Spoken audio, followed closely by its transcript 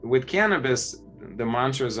with cannabis, the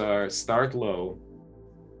mantras are start low,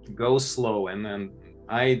 go slow, and then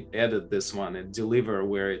I added this one and deliver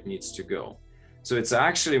where it needs to go. So it's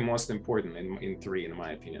actually most important in three, in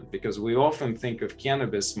my opinion, because we often think of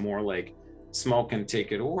cannabis more like smoke and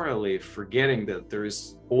take it orally, forgetting that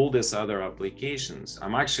there's all these other applications.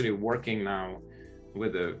 I'm actually working now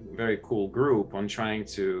with a very cool group on trying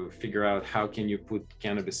to figure out how can you put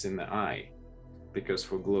cannabis in the eye, because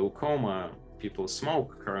for glaucoma, people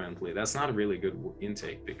smoke currently. That's not a really good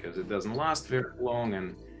intake because it doesn't last very long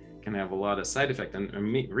and can have a lot of side effects. And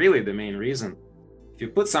really the main reason, if you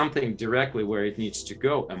put something directly where it needs to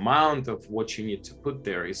go, amount of what you need to put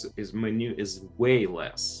there is way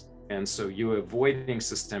less. And so you're avoiding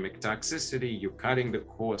systemic toxicity, you're cutting the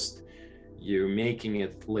cost, you're making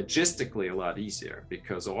it logistically a lot easier,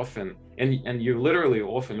 because often, and you're literally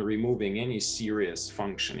often removing any serious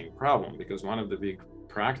functioning problem, because one of the big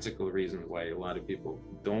practical reasons why a lot of people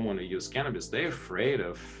don't want to use cannabis, they're afraid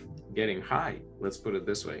of getting high. Let's put it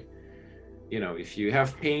this way. If you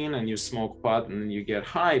have pain and you smoke pot and you get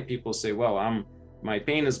high, people say, well, my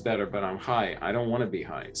pain is better, but I'm high. I don't want to be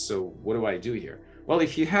high. So what do I do here? Well,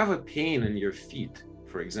 if you have a pain in your feet,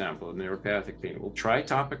 for example, neuropathic pain, we'll try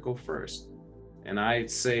topical first. And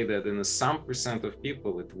I'd say that in some percent of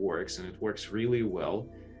people, it works, and it works really well.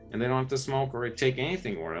 And they don't have to smoke or take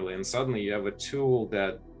anything orally. And suddenly you have a tool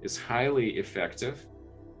that is highly effective,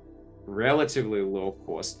 relatively low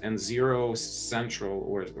cost, and zero central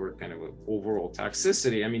or kind of overall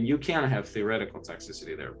toxicity. I mean, you can have theoretical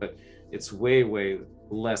toxicity there, but it's way, way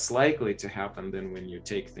less likely to happen than when you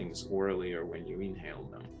take things orally or when you inhale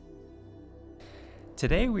them.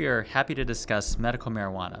 Today, we are happy to discuss medical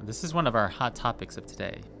marijuana. This is one of our hot topics of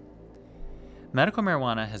today. Medical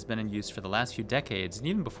marijuana has been in use for the last few decades, and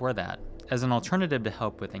even before that, as an alternative to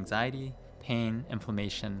help with anxiety, pain,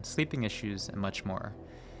 inflammation, sleeping issues, and much more.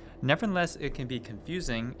 Nevertheless, it can be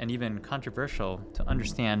confusing and even controversial to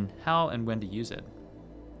understand how and when to use it.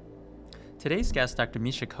 Today's guest, Dr.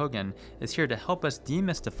 Misha Kogan, is here to help us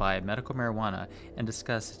demystify medical marijuana and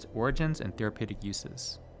discuss its origins and therapeutic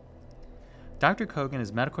uses. Dr. Kogan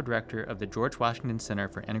is Medical Director of the George Washington Center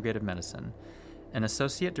for Integrative Medicine, an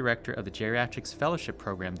Associate Director of the Geriatrics Fellowship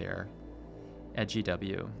Program there at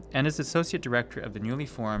GW, and is Associate Director of the newly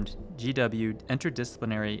formed GW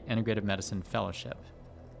Interdisciplinary Integrative Medicine Fellowship.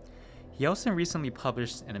 He also recently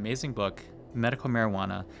published an amazing book, Medical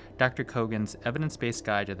Marijuana, Dr. Kogan's Evidence-Based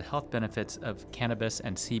Guide to the Health Benefits of Cannabis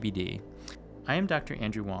and CBD. I am Dr.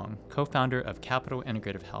 Andrew Wong, co-founder of Capital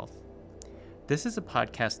Integrative Health. This is a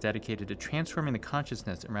podcast dedicated to transforming the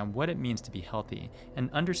consciousness around what it means to be healthy and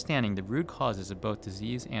understanding the root causes of both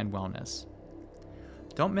disease and wellness.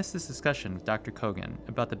 Don't miss this discussion with Dr. Kogan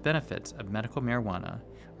about the benefits of medical marijuana,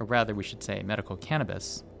 or rather we should say medical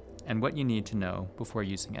cannabis, and what you need to know before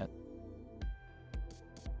using it.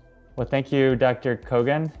 Well, thank you, Dr.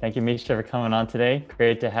 Kogan. Thank you, Misha, for coming on today.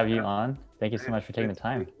 Great to have you on. Thank you so much for taking the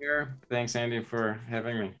time. Thanks, Andy, for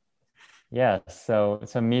having me. Yeah, so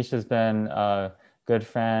Misha's been a good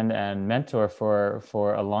friend and mentor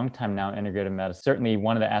for a long time now in integrative medicine. Certainly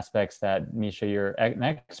one of the aspects that, Misha, you're an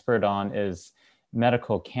expert on is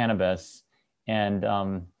medical cannabis. And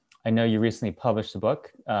I know you recently published a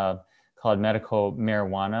book called Medical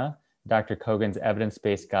Marijuana, Dr. Kogan's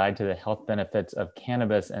Evidence-Based Guide to the Health Benefits of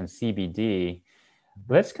Cannabis and CBD.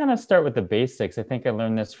 Let's kind of start with the basics. I think I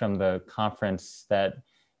learned this from the conference that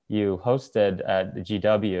you hosted at the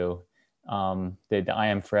GW, the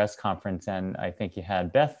IM4S conference, and I think you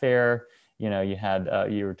had Beth there. You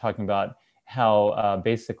were talking about how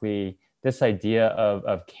basically this idea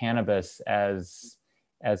of cannabis as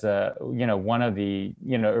a one of the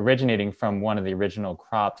originating from one of the original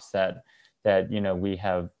crops that we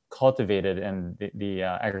have cultivated in the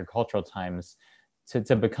agricultural times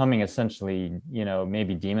to becoming essentially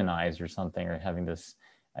maybe demonized or something, or having this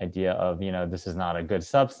idea of this is not a good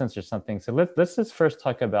substance or something. So let's just first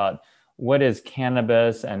talk about what is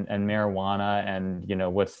cannabis and marijuana,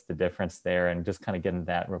 and what's the difference there, and just kind of get into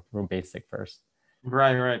that real basic first.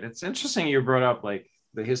 Right. It's interesting you brought up like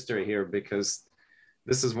the history here, because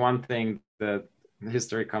this is one thing that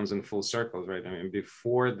history comes in full circles, right? I mean,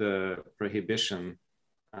 before the prohibition,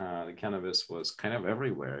 the cannabis was kind of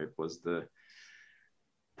everywhere. It was the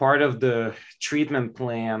part of the treatment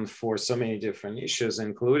plan for so many different issues,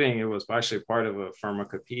 including it was actually part of a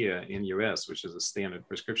pharmacopoeia in US, which is a standard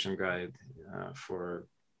prescription guide for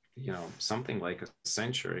something like a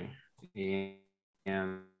century.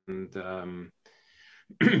 And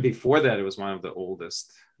before that, it was one of the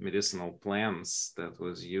oldest medicinal plants that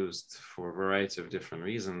was used for a variety of different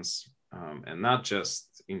reasons, and not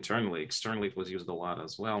just internally. Externally, it was used a lot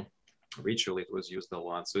as well. Ritually, it was used a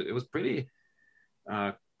lot. So it was pretty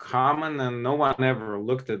common, and no one ever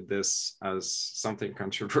looked at this as something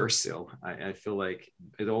controversial. I feel like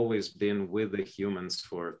it always been with the humans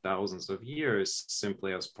for thousands of years,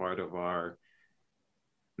 simply as part of our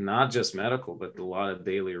not just medical, but a lot of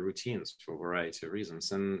daily routines for a variety of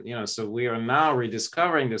reasons. And, so we are now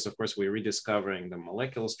rediscovering this. Of course, we're rediscovering the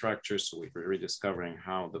molecular structures. So we're rediscovering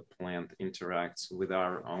how the plant interacts with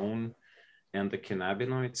our own and the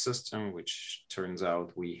cannabinoid system, which turns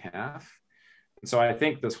out we have. And so I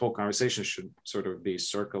think this whole conversation should sort of be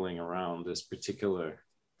circling around this particular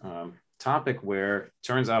topic, where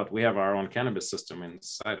turns out we have our own cannabis system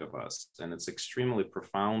inside of us, and it's extremely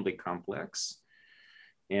profoundly complex.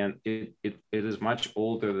 And it is much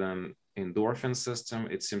older than endorphin system.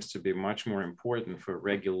 It seems to be much more important for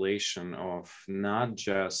regulation of not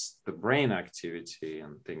just the brain activity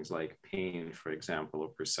and things like pain, for example, or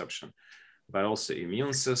perception, but also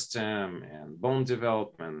immune system and bone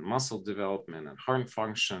development, muscle development, and heart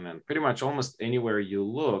function. And pretty much almost anywhere you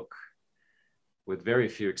look, with very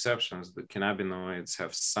few exceptions, the cannabinoids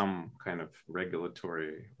have some kind of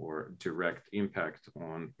regulatory or direct impact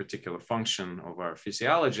on particular function of our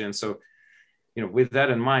physiology. And so, with that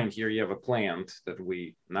in mind, here you have a plant that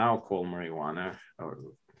we now call marijuana, or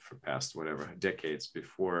for past whatever decades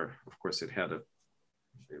before, of course, it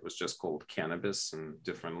was just called cannabis in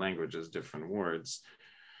different languages, different words.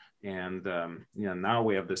 And now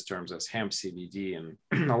we have these terms as hemp, CBD,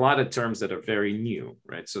 and a lot of terms that are very new,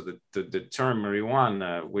 right? So the term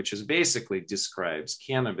marijuana, which is basically describes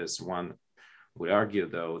cannabis, one would argue,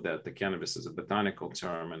 though, that the cannabis is a botanical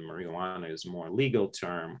term and marijuana is a more legal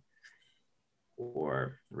term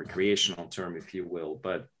or recreational term, if you will.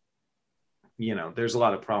 But, there's a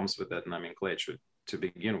lot of problems with that nomenclature to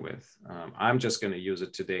begin with. I'm just going to use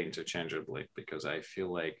it today interchangeably because I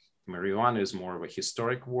feel like marijuana is more of a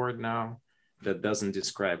historic word now that doesn't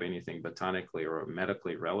describe anything botanically or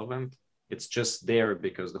medically relevant. It's just there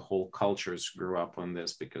because the whole cultures grew up on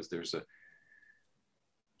this, because there's a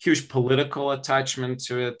huge political attachment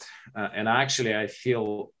to it. And actually, I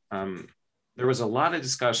feel there was a lot of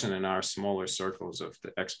discussion in our smaller circles of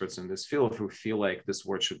the experts in this field who feel like this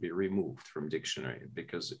word should be removed from dictionary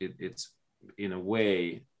because it's in a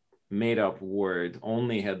way made up word,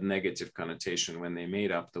 only had negative connotation when they made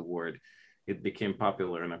up the word. It became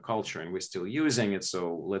popular in a culture and we're still using it.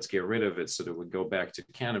 So let's get rid of it so that we go back to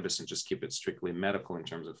cannabis and just keep it strictly medical in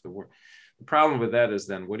terms of the word. The problem with that is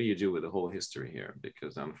then what do you do with the whole history here?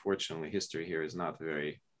 Because unfortunately, history here is not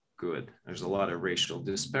very good. There's a lot of racial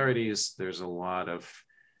disparities. There's a lot of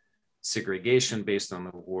segregation based on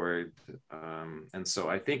the word. And so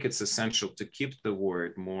I think it's essential to keep the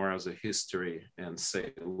word more as a history and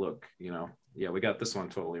say, look, we got this one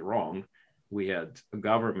totally wrong. We had a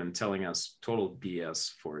government telling us total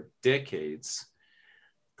BS for decades,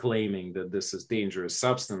 claiming that this is dangerous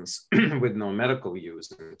substance with no medical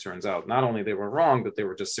use. And it turns out not only they were wrong, but they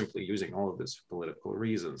were just simply using all of this for political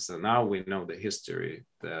reasons. And now we know the history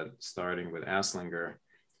that starting with Aslinger,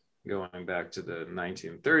 going back to the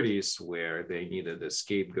 1930s, where they needed a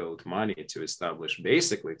scapegoat money to establish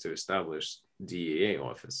DEA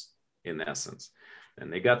office, in essence.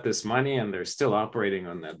 And they got this money and they're still operating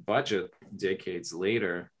on that budget decades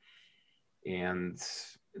later. And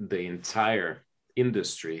the entire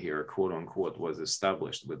industry here, quote unquote, was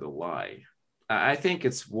established with a lie. I think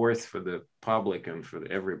it's worth for the public and for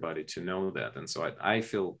everybody to know that. And so I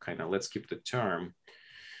feel let's keep the term.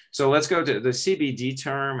 So let's go to the CBD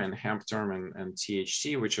term and hemp term and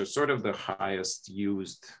THC, which are sort of the highest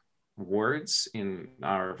used words in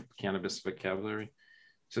our cannabis vocabulary.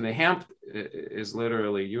 So the hemp is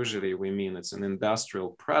literally, usually we mean it's an industrial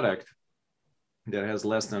product that has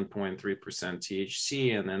less than 0.3%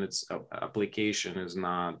 THC, and then its application is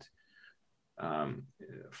not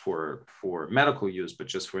for medical use, but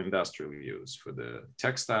just for industrial use, for the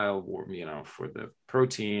textile, for the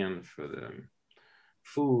protein, for the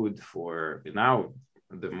food. For now,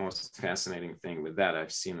 the most fascinating thing with that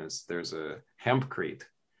I've seen is there's a hempcrete,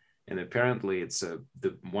 and apparently it's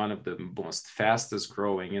one of the most fastest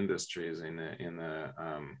growing industries in the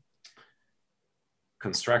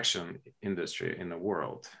construction industry in the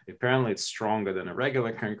world. Apparently it's stronger than a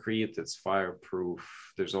regular concrete, it's fireproof,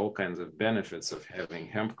 there's all kinds of benefits of having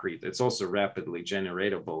hempcrete. It's also rapidly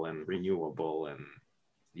generatable and renewable, and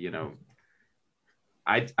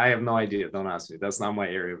I have no idea, don't ask me, that's not my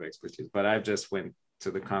area of expertise, but I just went to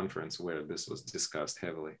the conference where this was discussed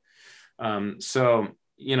heavily. So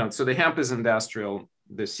the hemp is industrial.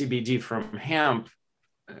 The CBD from hemp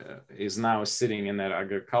is now sitting in that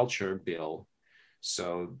agriculture bill.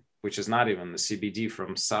 So which is not even the CBD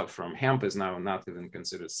from hemp is now not even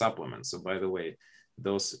considered supplement. So by the way,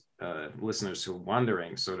 those listeners who are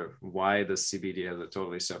wondering sort of why the CBD has a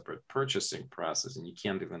totally separate purchasing process and you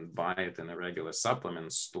can't even buy it in a regular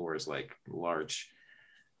supplement stores like large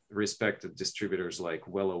respected distributors like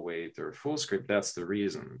WellAwait or Fullscript, that's the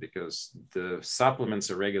reason, because the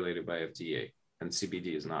supplements are regulated by FDA and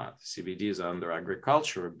CBD is not. CBD is under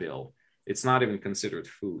agriculture bill. It's not even considered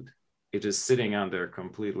food. It is sitting under a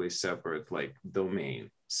completely separate like domain,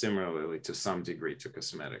 similarly to some degree to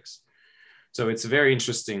cosmetics. So it's a very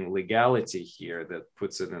interesting legality here that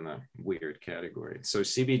puts it in a weird category. So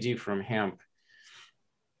CBD from hemp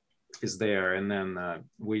is there. And then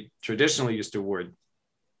we traditionally used the word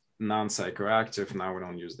non-psychoactive. Now we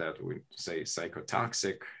don't use that. We say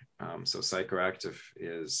psychotoxic. So psychoactive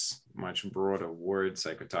is much broader word.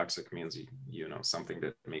 Psychotoxic means, something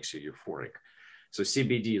that makes you euphoric. So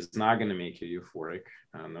CBD is not going to make you euphoric,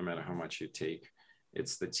 no matter how much you take.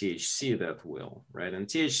 It's the THC that will, right? And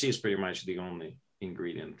THC is pretty much the only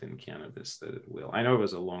ingredient in cannabis that it will. I know it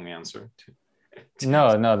was a long answer.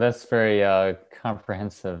 No, that's very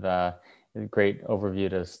comprehensive. Great overview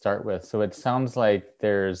to start with. So it sounds like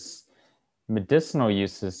there's medicinal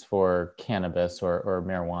uses for cannabis or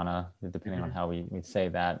marijuana, depending on how we say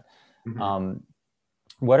that.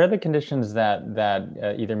 What are the conditions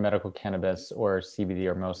that either medical cannabis or CBD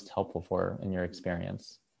are most helpful for in your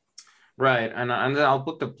experience? Right, and I'll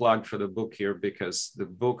put the plug for the book here because the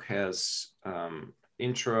book has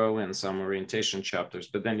intro and some orientation chapters,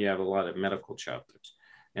 but then you have a lot of medical chapters.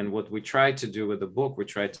 And what we try to do with the book, we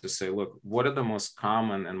try to say, look, what are the most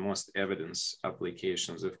common and most evidence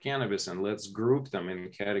applications of cannabis, and let's group them in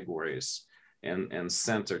categories and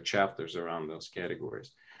center chapters around those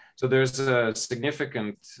categories. So there's a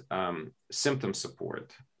significant symptom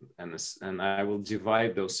support, and I will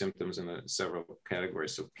divide those symptoms into several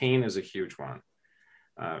categories. So pain is a huge one.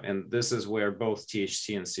 And this is where both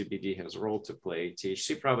THC and CBD has a role to play.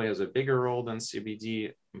 THC probably has a bigger role than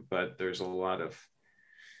CBD, but there's a lot of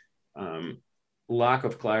lack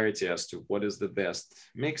of clarity as to what is the best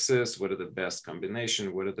mixes, what are the best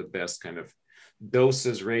combination, what are the best kind of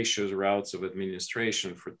doses, ratios, routes of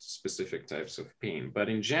administration for specific types of pain. But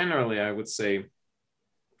in generally, I would say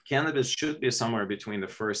cannabis should be somewhere between the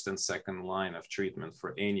first and second line of treatment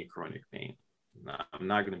for any chronic pain. Now, I'm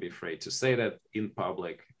not going to be afraid to say that in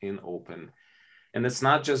public, in open. And it's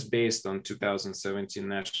not just based on 2017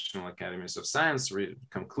 National Academies of Science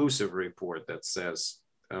conclusive report that says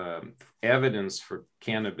evidence for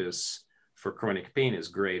cannabis for chronic pain is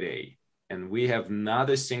grade A. And we have not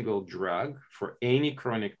a single drug for any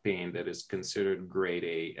chronic pain that is considered grade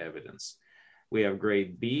A evidence. We have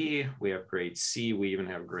grade B, we have grade C, we even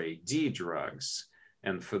have grade D drugs.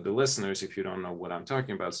 And for the listeners, if you don't know what I'm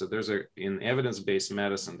talking about, so in evidence-based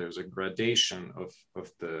medicine, there's a gradation of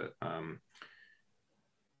the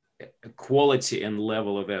quality and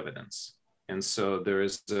level of evidence. And so there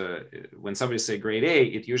is, when somebody say grade A,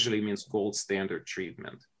 it usually means gold standard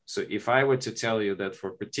treatment. So if I were to tell you that for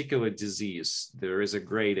a particular disease, there is a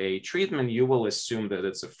grade A treatment, you will assume that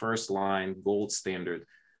it's a first line gold standard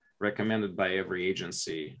recommended by every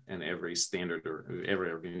agency and every standard or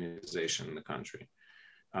every organization in the country.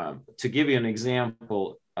 To give you an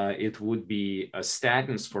example, it would be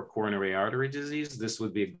statins for coronary artery disease. This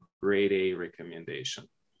would be a grade A recommendation.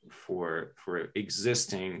 For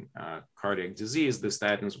existing cardiac disease, the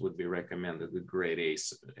statins would be recommended with grade A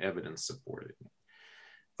evidence supported.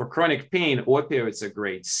 For chronic pain, opioids are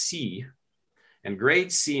grade C, and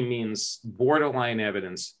grade C means borderline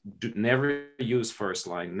evidence. Never use first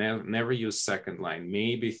line, never use second line,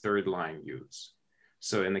 maybe third line use.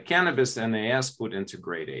 So in the cannabis, NAS put into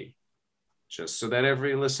grade A, just so that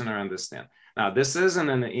every listener understand. Now, this isn't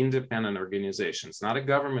an independent organization. It's not a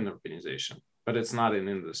government organization, but it's not an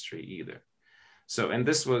industry either. So, and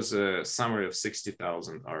this was a summary of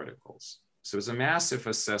 60,000 articles. So it's a massive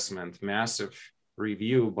assessment, massive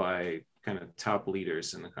review by kind of top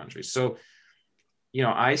leaders in the country. So,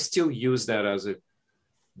 I still use that as a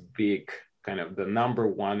big kind of the number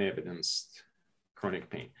one evidenced chronic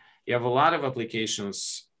pain. You have a lot of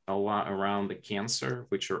applications around the cancer,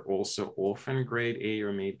 which are also often grade A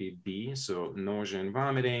or maybe B. So nausea and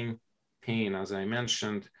vomiting, pain, as I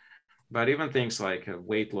mentioned, but even things like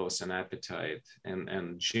weight loss and appetite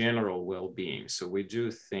and general well-being. So we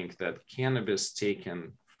do think that cannabis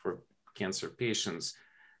taken for cancer patients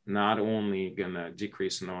not only gonna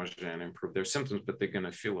decrease nausea and improve their symptoms, but they're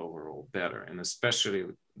gonna feel overall better. And especially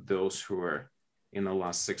those who are in the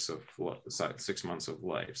last 6 months of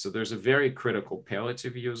life. So there's a very critical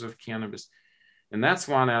palliative use of cannabis. And that's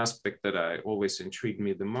one aspect that I always intrigued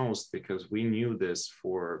me the most, because we knew this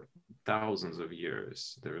for thousands of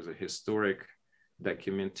years. There is a historic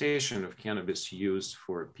documentation of cannabis use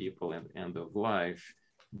for people at end of life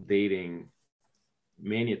dating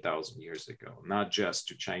many thousand years ago, not just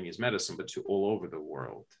to Chinese medicine, but to all over the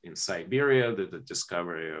world. In Siberia, the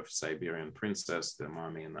discovery of Siberian princess, the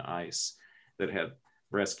mummy in the ice that had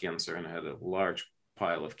breast cancer and had a large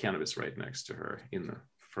pile of cannabis right next to her in the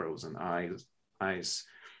frozen ice.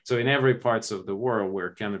 So in every parts of the world where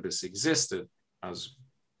cannabis existed as,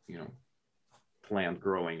 plant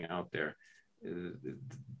growing out there,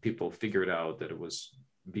 people figured out that it was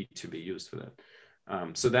to be used for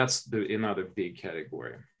that. So that's another big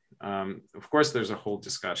category. Of course, there's a whole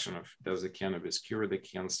discussion of, does the cannabis cure the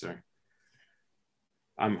cancer?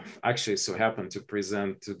 I'm actually so happen to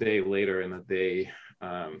present today, later in the day,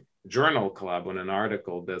 journal club on an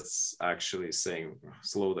article that's actually saying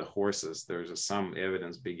slow the horses. There's some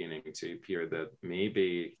evidence beginning to appear that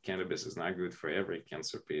maybe cannabis is not good for every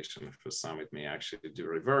cancer patient. For some, it may actually do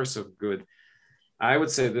reverse of good. I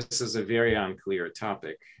would say this is a very unclear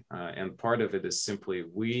topic, and part of it is simply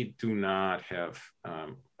we do not have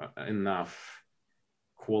enough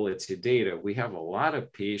quality data. We have a lot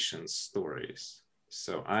of patient stories,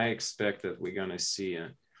 so I expect that we're going to see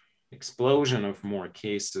an explosion of more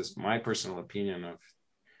cases. My personal opinion of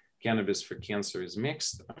cannabis for cancer is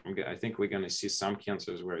mixed. I think we're going to see some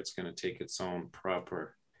cancers where it's going to take its own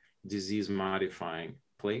proper disease modifying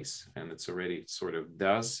place, and it's already sort of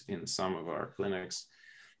does in some of our clinics,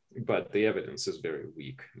 but the evidence is very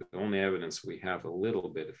weak. The only evidence we have a little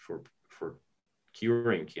bit for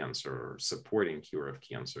curing cancer or supporting cure of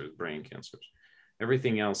cancer is brain cancers.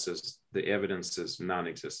 Everything else is, the evidence is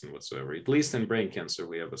non-existent whatsoever. At least in brain cancer,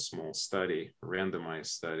 we have a small study, a randomized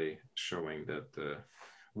study, showing that the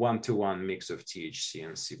 1-to-1 mix of THC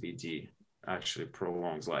and CBD actually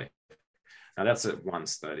prolongs life. Now that's one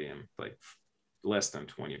study in like less than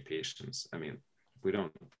 20 patients. I mean, we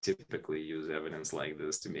don't typically use evidence like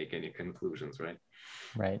this to make any conclusions, right?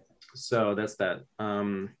 Right. So that's that.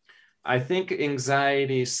 I think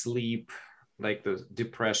anxiety, sleep, like the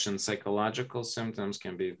depression, psychological symptoms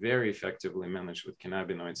can be very effectively managed with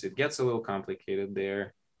cannabinoids. It gets a little complicated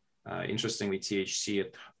there. Interestingly, THC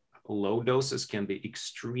at low doses can be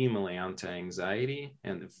extremely anti-anxiety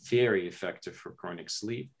and very effective for chronic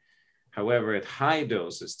sleep. However, at high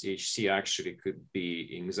doses, THC actually could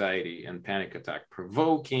be anxiety and panic attack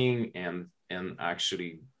provoking and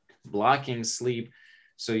actually blocking sleep.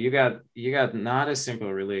 So you got not a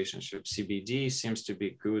simple relationship. CBD seems to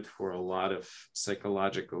be good for a lot of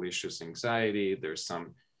psychological issues, anxiety. There's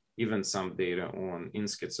even some data on in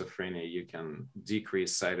schizophrenia, you can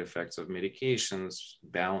decrease side effects of medications,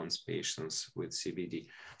 balance patients with CBD.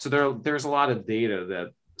 So there's a lot of data that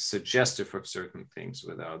suggestive of certain things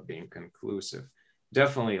without being conclusive.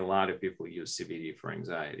 Definitely a lot of people use CBD for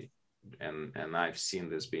anxiety, and I've seen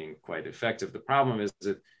this being quite effective. The problem is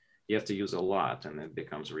that you have to use a lot and it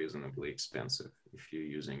becomes reasonably expensive if you're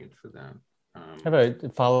using it for that. I have a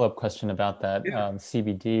follow-up question about that. Yeah.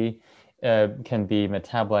 CBD can be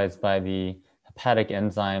metabolized by the hepatic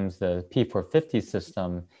enzymes, the P450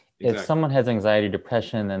 system. Exactly. If someone has anxiety,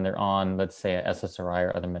 depression, and they're on, let's say, a SSRI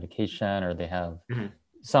or other medication, or they have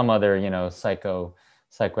some other,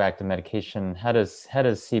 psychoactive medication, how does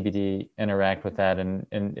CBD interact with that? And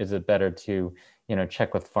is it better to,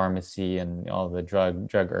 check with pharmacy and all the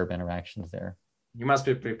drug herb interactions there? You must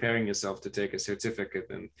be preparing yourself to take a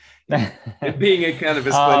certificate and being a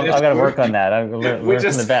cannabis clinician. I've got to work on that. I've learned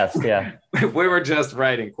from the best. Yeah. We were just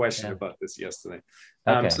writing a question about this yesterday.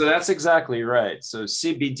 Okay. So that's exactly right. So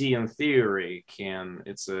CBD in theory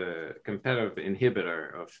it's a competitive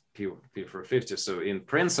inhibitor of P450. So in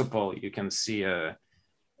principle, you can see a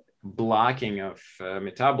blocking of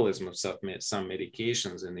metabolism of some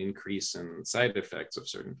medications and increase in side effects of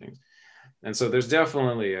certain things. And so there's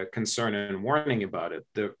definitely a concern and warning about it.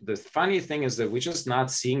 The funny thing is that we're just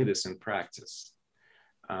not seeing this in practice.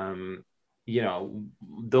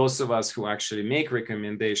 Those of us who actually make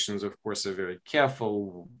recommendations, of course, are very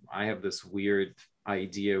careful. I have this weird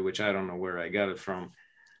idea, which I don't know where I got it from,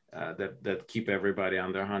 that keep everybody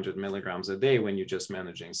under 100 milligrams a day when you're just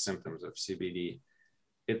managing symptoms of CBD.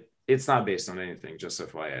 It's not based on anything, just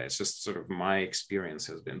FYI. It's just sort of my experience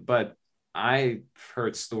has been. But I've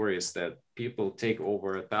heard stories that people take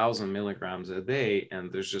over 1,000 milligrams a day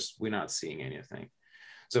and we're not seeing anything.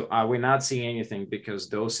 So are we not seeing anything because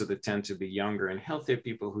those tend to be younger and healthier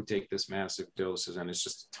people who take this massive doses and it's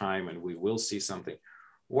just time and we will see something?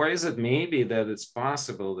 Or is it maybe that it's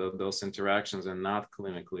possible that those interactions are not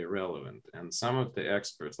clinically relevant? And some of the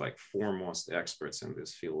experts, like foremost experts in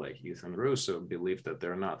this field, like Ethan Russo, believe that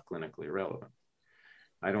they're not clinically relevant.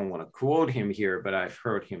 I don't want to quote him here, but I've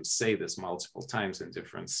heard him say this multiple times in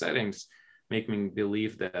different settings, making me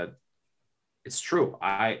believe that it's true.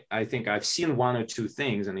 I think I've seen one or two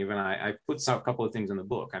things, and even I put a couple of things in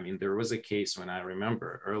the book. I mean, there was a case when I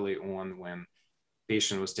remember early on when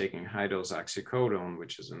patient was taking high dose oxycodone,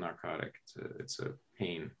 which is a narcotic. It's a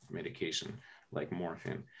pain medication like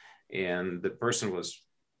morphine. And the person was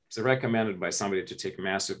recommended by somebody to take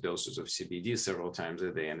massive doses of CBD several times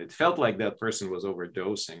a day. And it felt like that person was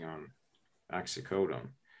overdosing on oxycodone.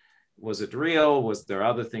 Was it real? Was there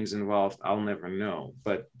other things involved? I'll never know.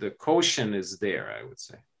 But the caution is there, I would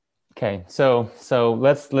say. Okay, so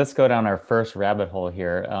let's go down our first rabbit hole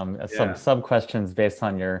here. Some sub questions based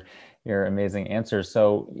on your amazing answers.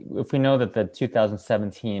 So if we know that the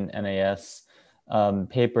 2017 NAS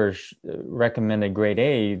papers recommended grade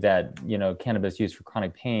A, that cannabis used for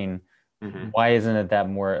chronic pain, why isn't it that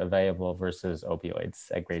more available versus opioids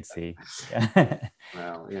at grade C?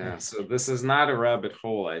 Well, yeah. So this is not a rabbit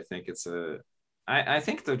hole. I think it's I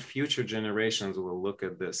think that future generations will look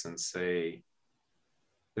at this and say,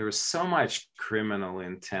 there is so much criminal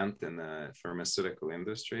intent in the pharmaceutical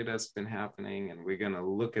industry that's been happening, and we're going to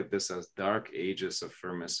look at this as dark ages of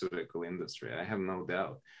pharmaceutical industry. I have no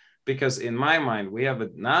doubt, because in my mind, we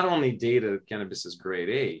have not only data that cannabis is grade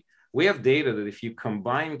A, we have data that if you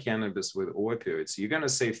combine cannabis with opioids, you're going to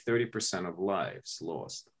save 30% of lives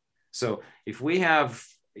lost. So if we have,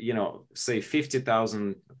 say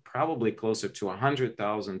 50,000, probably closer to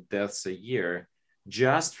 100,000 deaths a year,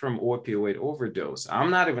 just from opioid overdose.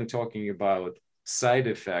 I'm not even talking about side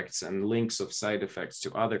effects and links of side effects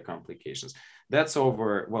to other complications. That's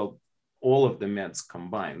over, well, all of the meds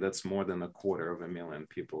combined. That's more than 250,000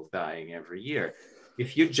 people dying every year.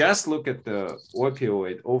 If you just look at the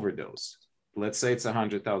opioid overdose, let's say it's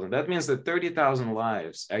 100,000, that means that 30,000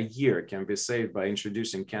 lives a year can be saved by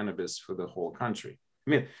introducing cannabis for the whole country. I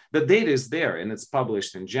mean, the data is there, and it's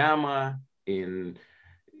published in JAMA, in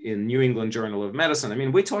New England Journal of Medicine. I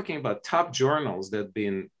mean, we're talking about top journals that have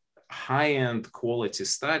been high-end quality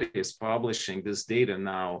studies publishing this data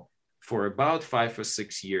now for about 5 or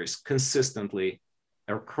 6 years consistently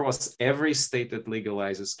across every state that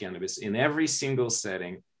legalizes cannabis. In every single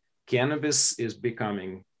setting, cannabis is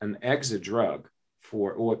becoming an exit drug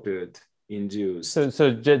for opioid-induced.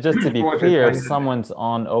 So just to be clear, if someone's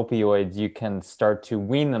on opioids, you can start to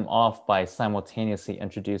wean them off by simultaneously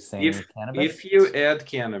introducing cannabis? If you add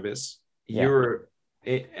cannabis,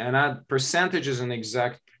 and percentages and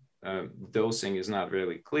exact dosing is not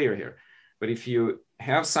really clear here, but if you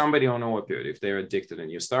have somebody on opioid, if they're addicted and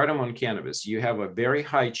you start them on cannabis, you have a very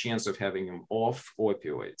high chance of having them off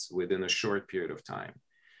opioids within a short period of time.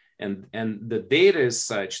 And the data is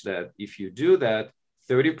such that if you do that,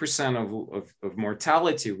 30% of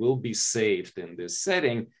mortality will be saved in this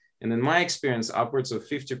setting. And in my experience, upwards of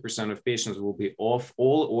 50% of patients will be off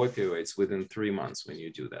all opioids within 3 months when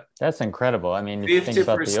you do that. That's incredible. I mean, if you think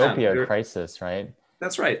about the opioid crisis, right?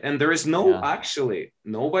 That's right. And there is actually,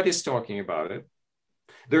 nobody's talking about it.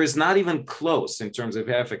 There is not even close in terms of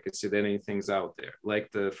efficacy that anything's out there.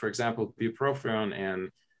 Like for example, bupropion and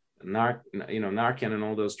Narcan and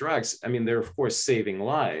all those drugs. I mean, they're of course saving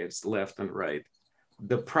lives left and right.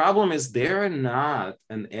 The problem is they're not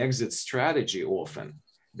an exit strategy often.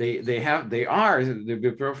 The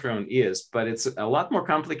bupropion is, but it's a lot more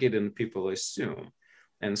complicated than people assume.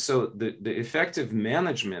 And so the effective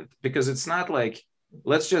management, because it's not like,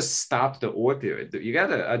 let's just stop the opioid. You got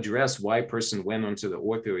to address why a person went onto the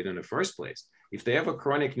opioid in the first place. If they have a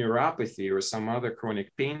chronic neuropathy or some other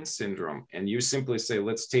chronic pain syndrome, and you simply say,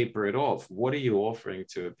 let's taper it off, what are you offering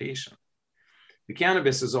to a patient? The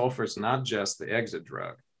cannabis offers not just the exit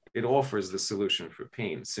drug, it offers the solution for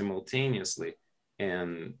pain simultaneously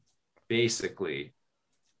and basically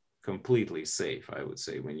completely safe, I would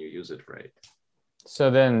say, when you use it right.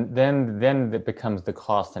 So then it becomes the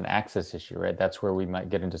cost and access issue, right? That's where we might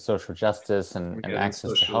get into social justice and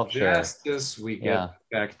access to healthcare. Justice, we get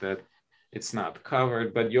the fact that it's not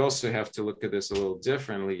covered, but you also have to look at this a little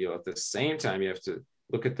differently. At the same time, you have to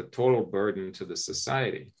look at the total burden to the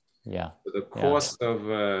society. Yeah. So the cost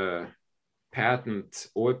of patent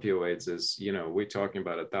opioids is, we're talking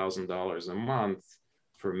about $1,000 a month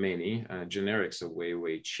for many. Generics are way,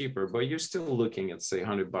 way cheaper, but you're still looking at, say,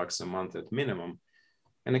 $100 a month at minimum.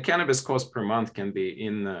 And the cannabis cost per month can be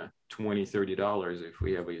in the $20, $30 if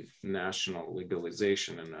we have a national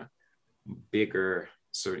legalization and a bigger,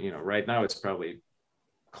 so, right now it's probably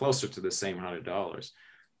closer to the same $100.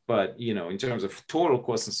 But, in terms of total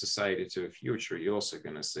cost in society to the future, you're also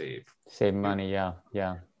going to save money.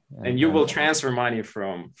 Yeah. And you will transfer money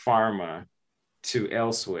from pharma to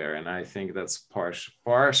elsewhere. And I think that's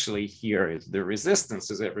partially here is the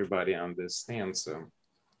resistance, as everybody understands.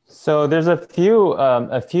 So there's a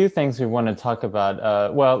few things we want to talk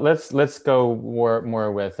about. Well, let's go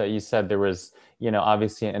more with you said there was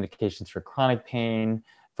obviously indications for chronic pain,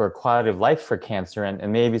 for quality of life for cancer,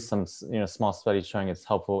 and maybe some small studies showing it's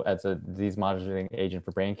helpful as a disease modulating agent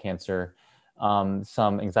for brain cancer.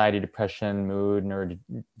 Some anxiety, depression, mood,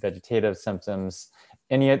 neurovegetative symptoms.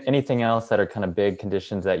 Anything else that are kind of big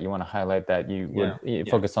conditions that you want to highlight that you would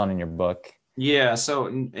focus on in your book? Yeah, so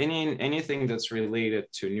anything that's related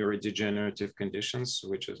to neurodegenerative conditions,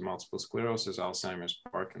 which is multiple sclerosis, Alzheimer's,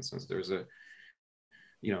 Parkinson's, there's a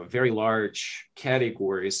very large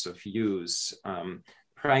categories of use.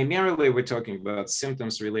 Primarily, we're talking about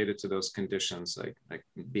symptoms related to those conditions, like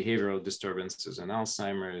behavioral disturbances in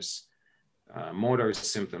Alzheimer's, motor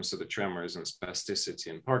symptoms, so the tremors and spasticity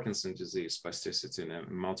in Parkinson's disease, spasticity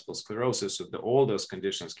in multiple sclerosis. So all those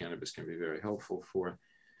conditions, cannabis can be very helpful for.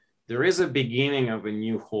 There is a beginning of a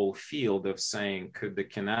new whole field of saying, could the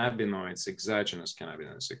cannabinoids, exogenous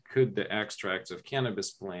cannabinoids, could the extracts of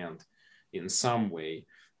cannabis plant in some way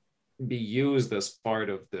be used as part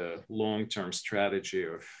of the long-term strategy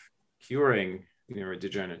of curing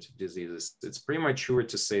neurodegenerative diseases? It's premature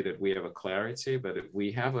to say that we have a clarity, but if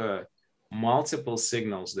we have multiple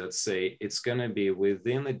signals that say it's going to be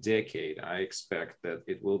within a decade, I expect that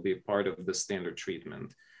it will be part of the standard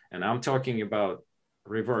treatment. And I'm talking about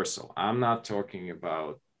reversal. I'm not talking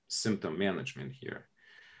about symptom management here.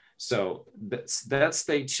 So that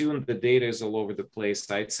stay tuned. The data is all over the place.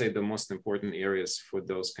 I'd say the most important areas for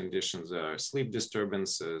those conditions are sleep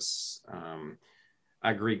disturbances, kind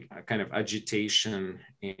of agitation,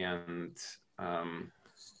 and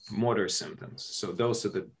motor symptoms. So those are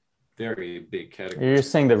the very big categories. You're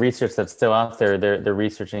saying the research that's still out there, they're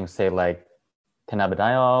researching, say, like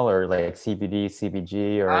cannabidiol or like CBD,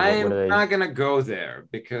 CBG, or what are they? I'm not going to go there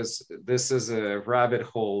because this is a rabbit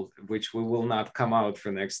hole which we will not come out for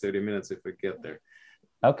the next 30 minutes if we get there.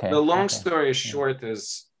 Okay. The long story short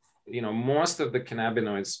is, most of the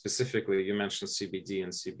cannabinoids, specifically, you mentioned CBD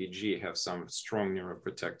and CBG, have some strong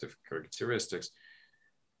neuroprotective characteristics.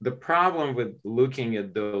 The problem with looking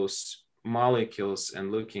at those molecules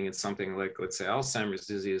and looking at something like, let's say, Alzheimer's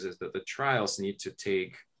disease is that the trials need to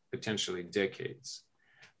take potentially decades,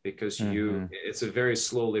 because it's a very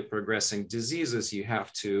slowly progressing diseases. You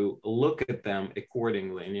have to look at them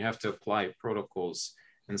accordingly, and you have to apply protocols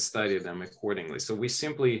and study them accordingly. So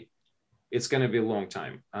it's going to be a long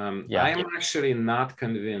time. I'm actually not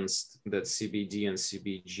convinced that CBD and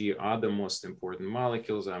CBG are the most important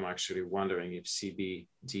molecules. I'm actually wondering if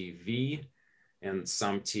CBDV and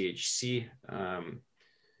some THC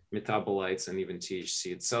metabolites and even THC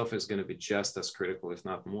itself is going to be just as critical, if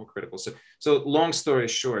not more critical. So long story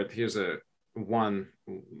short, here's one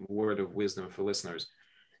word of wisdom for listeners.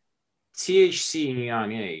 THC in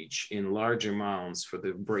young age in large amounts for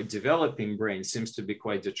the developing brain seems to be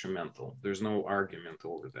quite detrimental. There's no argument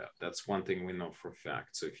over that. That's one thing we know for a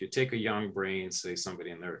fact. So if you take a young brain, say somebody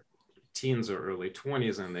in their teens or early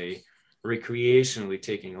 20s, and they recreationally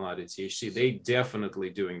taking a lot of THC, they definitely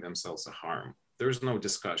doing themselves a harm. There's no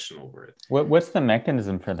discussion over it. What's the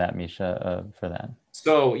mechanism for that, Misha, for that?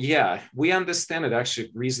 So we understand it actually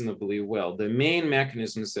reasonably well. The main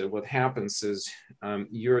mechanism is that what happens is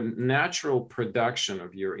your natural production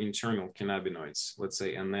of your internal cannabinoids, let's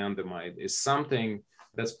say anandamide, is something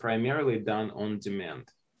that's primarily done on demand.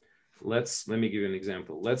 Let me give you an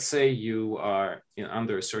example. Let's say you are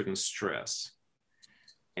under a certain stress,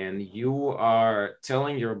 and you are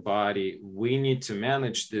telling your body, we need to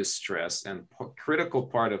manage this stress. And critical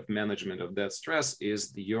part of management of that stress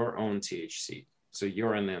is your own THC. So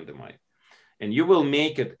your anandamide. And you will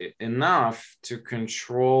make it enough to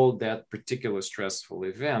control that particular stressful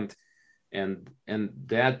event. And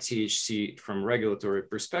that THC, from regulatory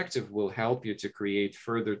perspective, will help you to create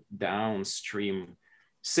further downstream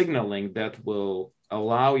signaling that will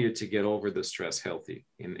allow you to get over the stress healthy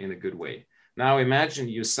in a good way. Now imagine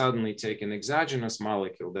you suddenly take an exogenous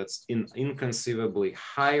molecule that's in inconceivably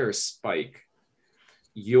higher spike.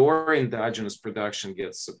 Your endogenous production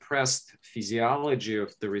gets suppressed, physiology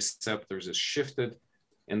of the receptors is shifted,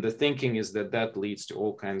 and the thinking is that leads to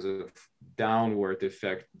all kinds of downward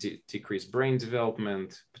effect, decreased brain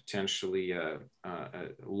development, potentially a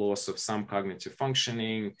loss of some cognitive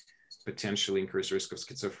functioning, potentially increased risk of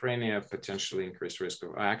schizophrenia, potentially increased risk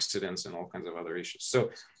of accidents, and all kinds of other issues. So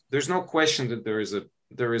there's no question that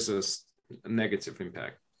there is a negative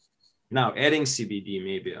impact. Now, adding CBD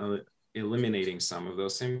may be eliminating some of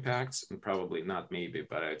those impacts, and probably not maybe,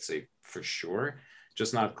 but I'd say for sure.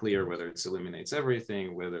 Just not clear whether it eliminates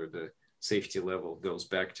everything, whether the safety level goes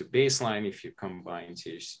back to baseline if you combine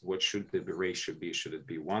THC. What should the ratio be? Should it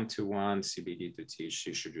be 1-to-1 CBD to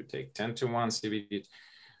THC? Should you take 10-to-1 CBD?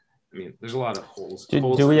 I mean, there's a lot of holes.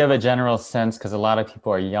 Do we have a general sense, because a lot of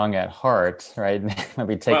people are young at heart, right?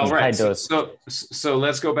 Maybe taking high dose. So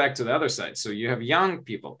let's go back to the other side. So you have young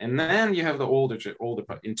people, and then you have the older.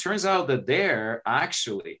 It turns out that there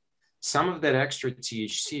actually some of that extra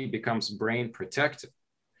THC becomes brain protective.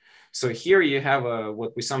 So here you have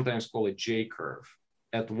what we sometimes call a J curve.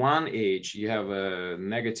 At one age, you have a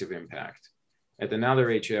negative impact. At another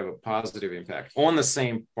age, you have a positive impact on the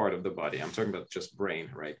same part of the body. I'm talking about just brain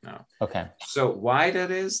right now. Okay. So why that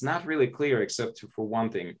is not really clear, except for one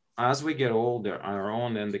thing. As we get older, our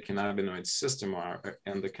own endocannabinoid system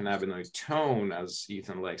and the cannabinoid tone, as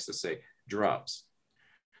Ethan likes to say, drops.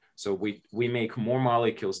 So we make more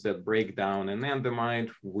molecules that break down anandamide.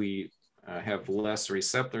 We have less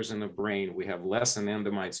receptors in the brain. We have less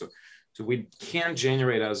anandamide. So we can't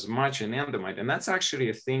generate as much anandamide. And that's actually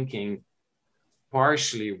a thinking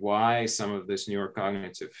partially why some of these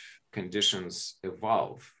neurocognitive conditions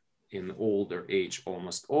evolve in older age,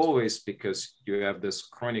 almost always because you have this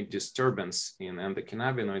chronic disturbance in the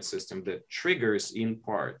endocannabinoid system that triggers in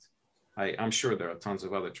part. I'm sure there are tons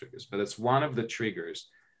of other triggers, but it's one of the triggers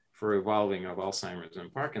for evolving of Alzheimer's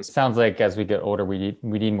and Parkinson's. Sounds like as we get older, we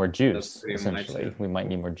need more juice, essentially. We might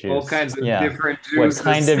need more juice. All kinds of different juices. What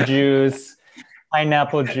kind of juice?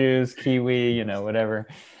 Pineapple juice, kiwi, whatever.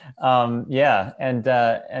 And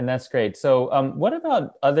that's great. So what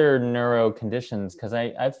about other neuro conditions? Because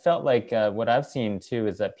I felt like what I've seen too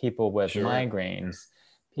is that people with migraines,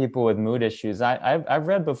 people with mood issues, I've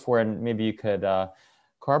read before, and maybe you could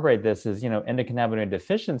corroborate this, is endocannabinoid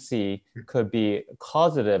deficiency could be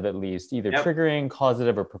causative, at least either triggering,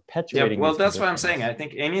 causative, or perpetuating. Well, that's what I'm saying. I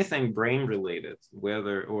think anything brain related,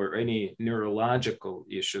 or any neurological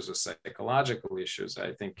issues or psychological issues,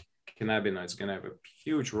 I think cannabinoids is going to have a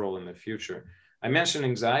huge role in the future. I mentioned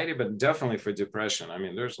anxiety, but definitely for depression. I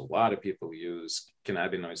mean, there's a lot of people who use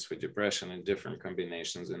cannabinoids for depression in different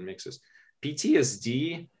combinations and mixes.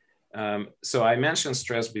 PTSD. So I mentioned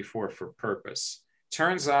stress before for purpose.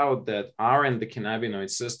 Turns out that our endocannabinoid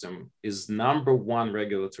system is #1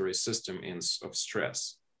 regulatory system of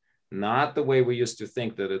stress. Not the way we used to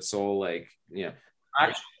think that it's all like,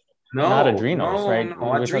 not adrenals, right?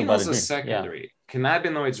 No, adrenals is secondary. Yeah.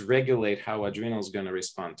 Cannabinoids regulate how adrenals going to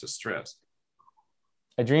respond to stress.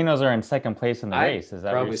 Adrenals are in second place in the race. Is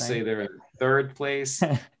that probably what you're saying? Say they're in third place.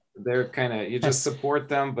 They're kind of, you just support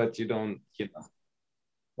them, but you don't,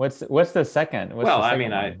 What's the second?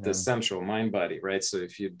 The central mind body, right? So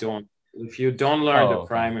if you don't learn the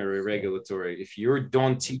primary regulatory, if you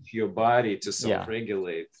don't teach your body to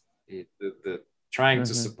self-regulate, the trying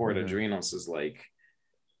to support adrenals is like,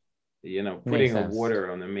 putting a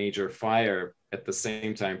water on a major fire at the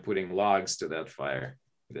same time putting logs to that fire.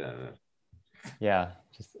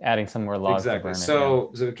 Just adding some more logs. Exactly.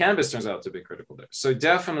 So cannabis turns out to be critical there. So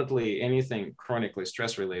definitely anything chronically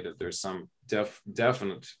stress related, there's some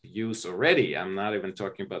definite use already. I'm not even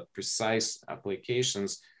talking about precise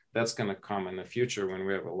applications. That's going to come in the future when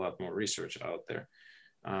we have a lot more research out there.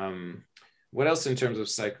 What else in terms of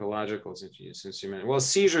psychological, since you mentioned? Well,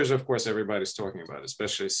 seizures, of course, everybody's talking about,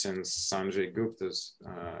 especially since Sanjay Gupta's,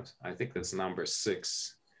 I think that's number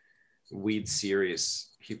 6 weed series.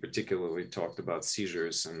 He particularly talked about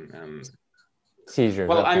seizures and seizures.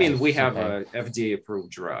 Well, I mean, we have a FDA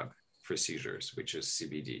approved drug for seizures, which is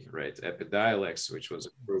CBD, right? Epidiolex, which was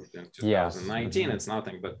approved in 2019. It's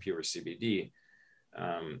nothing but pure CBD.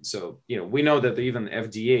 So we know that even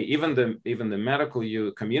FDA, even the medical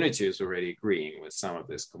community is already agreeing with some of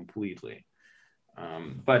this completely.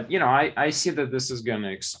 But I see that this is going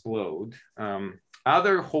to explode.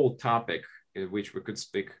 Other whole topic, which we could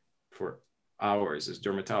speak for hours, is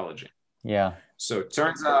dermatology. Yeah. So it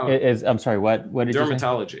turns out I'm sorry, what did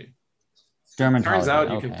dermatology. You say? Dermatology. Turns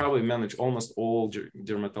out you can probably manage almost all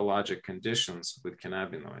dermatologic conditions with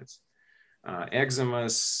cannabinoids.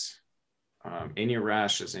 Eczemas, any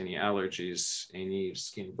rashes, any allergies, any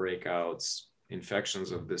skin breakouts,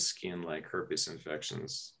 infections of the skin like herpes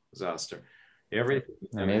infections, zoster, everything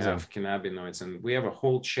have cannabinoids. And we have a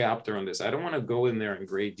whole chapter on this. I don't want to go in there in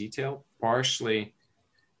great detail. Partially,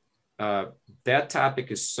 that topic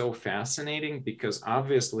is so fascinating because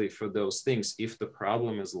obviously for those things, if the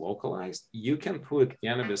problem is localized, you can put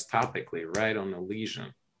cannabis topically right on the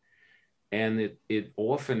lesion. And it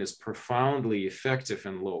often is profoundly effective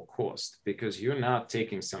and low cost because you're not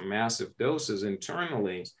taking some massive doses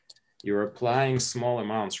internally You're applying small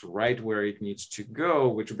amounts right where it needs to go,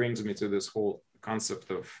 which brings me to this whole concept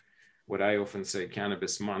of what I often say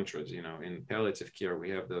cannabis mantras. In palliative care, we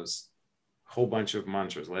have those whole bunch of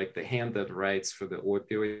mantras, like the hand that writes for the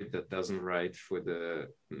opioid that doesn't write for the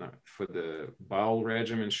bowel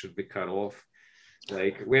regimen should be cut off.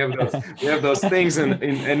 Like we have those things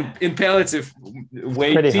in palliative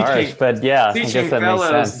way, pretty harsh, but yeah, I guess that makes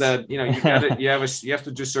sense. That you have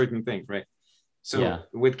to do certain things, right? So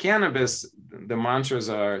with cannabis, the mantras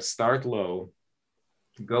are start low,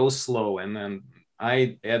 go slow, and then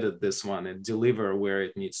I edit this one and deliver where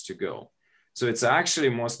it needs to go. So it's actually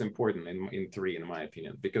most important in 3, in my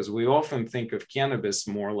opinion, because we often think of cannabis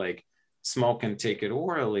more like smoke and take it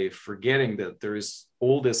orally, forgetting that there's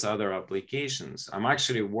all these other applications. I'm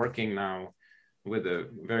actually working now with a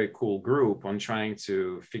very cool group on trying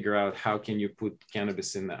to figure out how can you put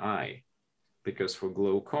cannabis in the eye, because for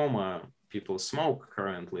glaucoma, people smoke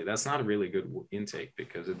currently. That's not a really good intake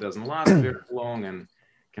because it doesn't last very long and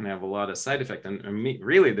can have a lot of side effects. And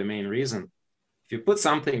really the main reason, if you put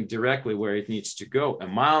something directly where it needs to go,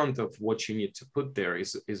 amount of what you need to put there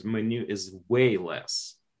is way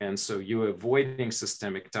less. And so you're avoiding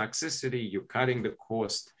systemic toxicity, you're cutting the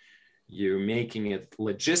cost, you're making it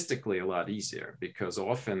logistically a lot easier, because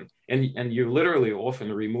often, and you're literally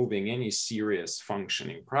often removing any serious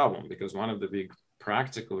functioning problem, because one of the big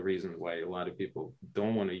practical reasons why a lot of people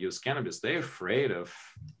don't want to use cannabis, they're afraid of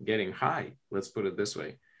getting high. Let's put it this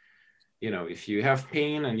way. If you have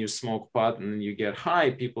pain and you smoke pot and you get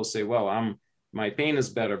high, people say, well, my pain is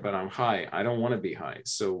better, but I'm high. I don't want to be high.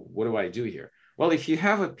 So what do I do here? Well, if you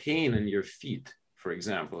have a pain in your feet, for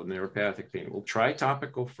example, neuropathic pain, we'll try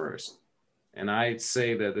topical first. And I'd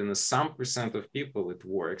say that in some percent of people, it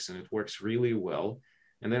works, and it works really well.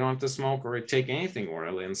 And they don't have to smoke or take anything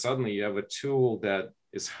orally. And suddenly you have a tool that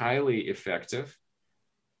is highly effective,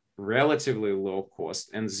 relatively low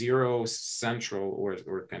cost, and zero central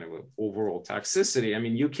or kind of overall toxicity. I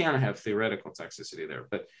mean, you can have theoretical toxicity there,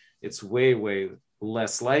 but it's way, way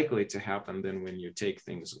less likely to happen than when you take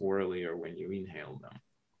things orally or when you inhale them.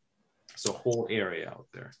 So whole area out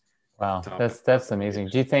there. Wow, that's amazing.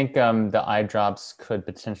 Do you think the eye drops could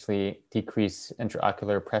potentially decrease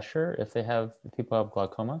intraocular pressure if people have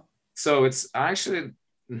glaucoma? So it's actually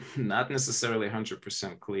not necessarily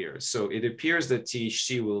 100% clear. So it appears that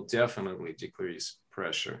THC will definitely decrease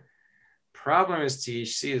pressure. Problem is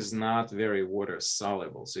THC is not very water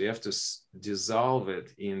soluble. So you have to dissolve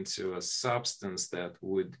it into a substance that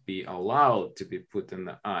would be allowed to be put in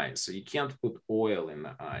the eye. So you can't put oil in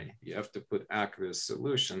the eye. You have to put aqueous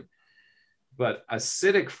solution. But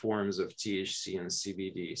acidic forms of THC and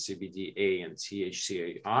CBD, CBDA and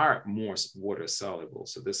THCA are more water soluble.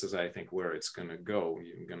 So this is, I think, where it's going to go.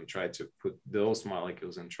 You're going to try to put those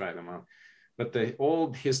molecules and try them out. But the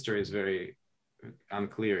old history is very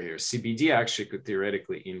unclear here. CBD actually could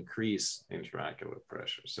theoretically increase intraocular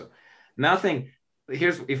pressure. So nothing.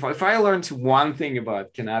 If I learned one thing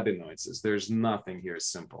about cannabinoids, is there's nothing here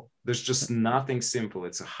simple. There's just nothing simple.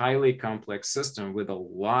 It's a highly complex system with a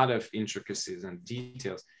lot of intricacies and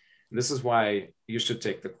details. This is why you should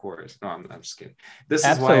take the course. No, I'm just kidding. This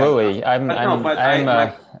absolutely. is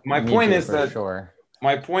why my point is that sure.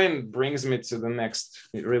 My point brings me to the next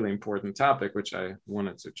really important topic, which I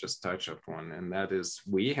wanted to just touch upon, and that is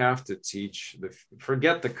we have to teach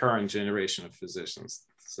forget the current generation of physicians.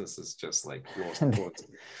 This is just like lost quotes.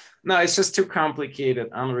 No, it's just too complicated,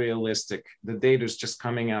 unrealistic. The data is just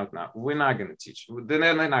coming out now. We're not going to teach.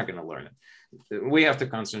 They're not going to learn it. We have to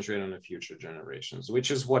concentrate on the future generations,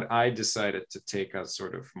 which is what I decided to take as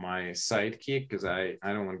sort of my sidekick, because I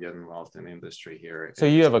don't want to get involved in industry here. So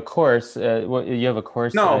you have a course. You have a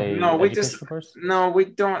course? No, we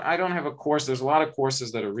don't. I don't have a course. There's a lot of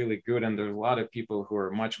courses that are really good, and there's a lot of people who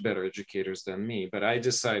are much better educators than me. But I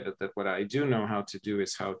decided that what I do know how to do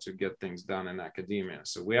is how to get things done in academia.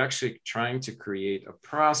 So we're actually trying to create a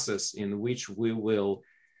process in which we will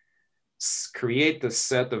create the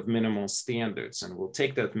set of minimal standards, and we'll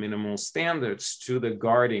take that minimal standards to the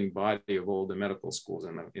guarding body of all the medical schools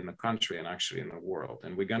in the country and actually in the world.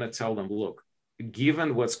 And we're going to tell them, look,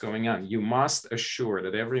 given what's going on, you must assure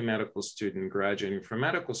that every medical student graduating from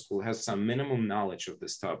medical school has some minimum knowledge of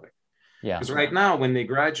this topic. Yeah. Because right now, when they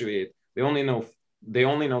graduate, they only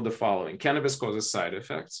know the following: cannabis causes side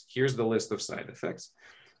effects. Here's the list of side effects.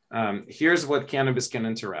 Here's what cannabis can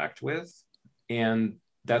interact with, and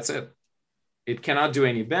that's it. It cannot do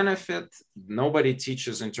any benefit. Nobody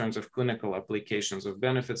teaches in terms of clinical applications of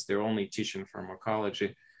benefits. They're only teaching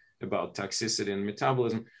pharmacology. about toxicity and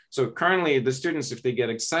metabolism. So currently the students, if they get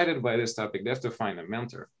excited by this topic, they have to find a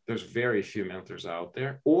mentor. There's very few mentors out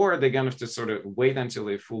there, or they're going to have to sort of wait until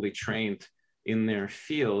they're fully trained in their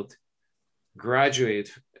field,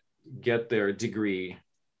 graduate, get their degree,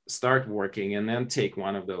 start working, and then take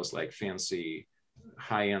one of those like fancy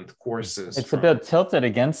high-end courses. It's a bit tilted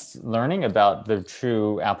against learning about the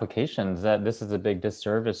true applications. That this is a big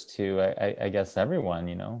disservice to, I guess, everyone,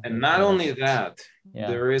 you know. And not only that, yeah.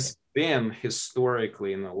 there has been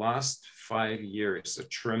historically in the last 5 years a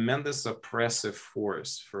tremendous oppressive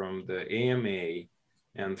force from the AMA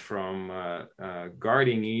and from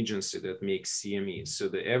guarding agency that makes CMEs, so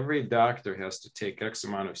that every doctor has to take X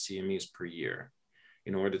amount of CMEs per year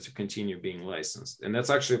in order to continue being licensed. And that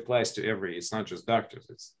actually applies to it's not just doctors,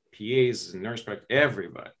 it's PAs, nurse practitioners,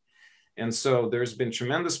 everybody. And so there's been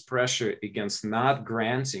tremendous pressure against not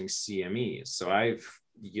granting CMEs. So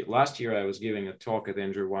last year I was giving a talk at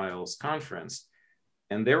Andrew Weil's conference,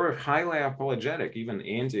 and they were highly apologetic. Even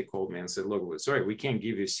Andy called me and said, look, sorry, we can't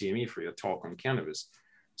give you CME for your talk on cannabis.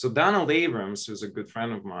 So Donald Abrams, who's a good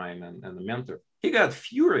friend of mine and a mentor, he got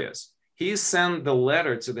furious. He sent the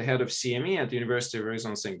letter to the head of CME at the University of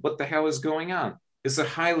Arizona saying, what the hell is going on? It's a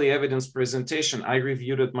highly evidenced presentation. I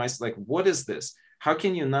reviewed it myself. Like, what is this? How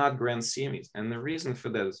can you not grant CMEs? And the reason for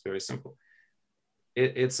that is very simple.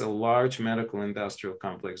 It's a large medical industrial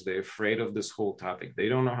complex. They're afraid of this whole topic. They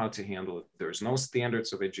don't know how to handle it. There's no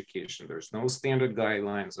standards of education. There's no standard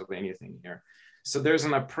guidelines of anything here. So there's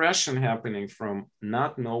an oppression happening from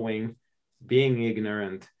not knowing, being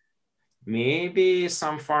ignorant. Maybe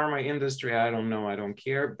some pharma industry, I don't know, I don't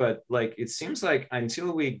care. But like, it seems like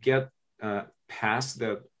until we get past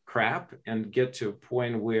that crap and get to a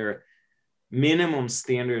point where minimum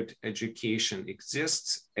standard education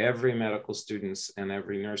exists, every medical students and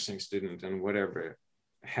every nursing student and whatever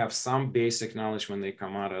have some basic knowledge when they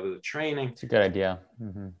come out of the training. It's a good idea.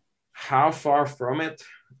 Mm-hmm. How far from it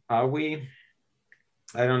are we?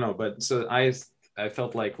 I don't know, but so I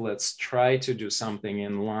felt like let's try to do something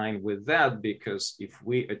in line with that, because if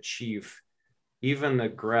we achieve even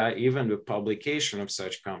the publication of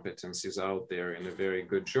such competencies out there in a very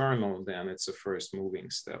good journal, then it's a first moving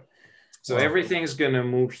step. So everything's going to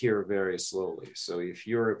move here very slowly. So if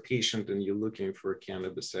you're a patient and you're looking for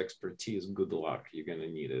cannabis expertise, good luck. You're going to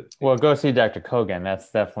need it. Well, go see Dr. Kogan.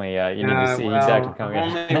 That's definitely, you need to see Dr.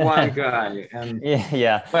 Kogan. Only one guy. And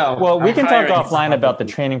yeah. Well, we can talk offline about the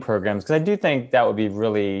training programs, because I do think that would be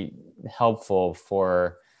really helpful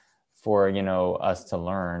for us to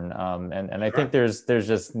learn. And I think there's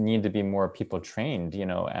just need to be more people trained,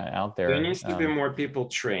 out there. There needs to be more people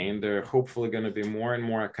trained. There are hopefully going to be more and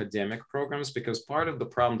more academic programs, because part of the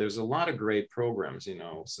problem, there's a lot of great programs,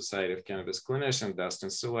 Society of Cannabis Clinicians, Dustin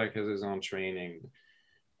Sulak has his own training.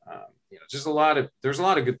 There's a lot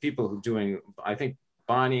of good people who doing, I think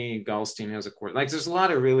Bonnie Goldstein has a course. Like, there's a lot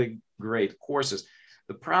of really great courses.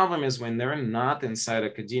 The problem is when they're not inside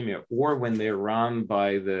academia, or when they're run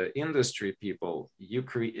by the industry people,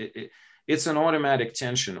 it's an automatic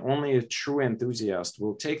tension. Only a true enthusiast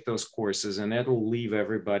will take those courses, and that'll leave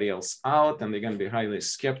everybody else out, and they're going to be highly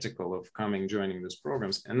skeptical of joining these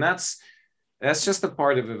programs. And that's just a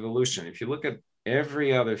part of evolution. If you look at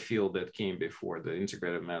every other field that came before, the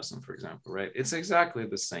integrative medicine, for example, right? It's exactly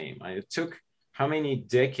the same. It took how many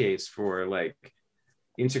decades for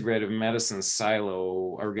integrative medicine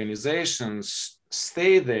silo organizations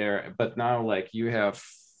stay there, but now you have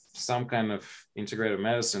some kind of integrative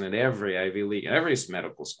medicine at every Ivy League, every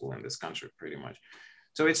medical school in this country, pretty much.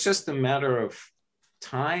 So it's just a matter of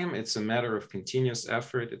time. It's a matter of continuous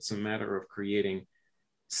effort. It's a matter of creating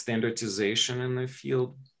standardization in the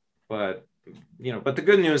field. But the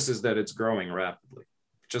good news is that it's growing rapidly.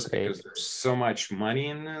 Just because there's so much money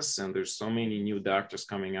in this, and there's so many new doctors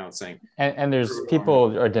coming out saying, and there's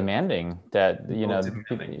people are demanding that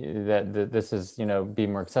that this is be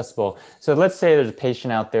more accessible. So let's say there's a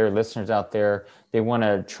patient out there, listeners out there, they want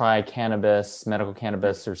to try cannabis, medical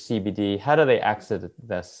cannabis, or CBD. How do they access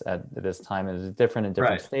this at this time? Is it different in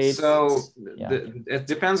different states? So it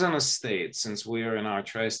depends on the state. Since we are in our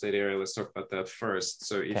tri-state area, let's talk about that first.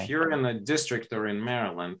 So if you're in a district or in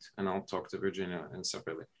Maryland, and I'll talk to Virginia and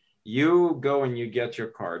separately, you go and you get your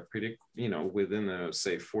card within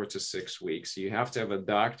say 4 to 6 weeks. You have to have a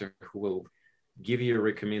doctor who will give you a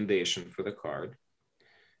recommendation for the card.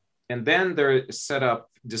 And then they're set up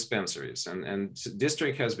dispensaries, and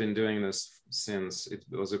district has been doing this since it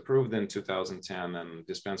was approved in 2010, and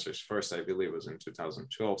dispensaries first, I believe, was in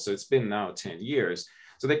 2012. So it's been now 10 years.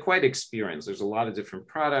 So they're quite experienced. There's a lot of different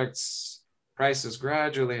products. prices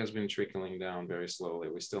gradually has been trickling down very slowly.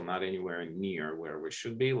 We're still not anywhere near where we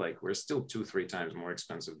should be. Like we're still 2-3 times more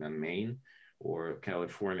expensive than Maine or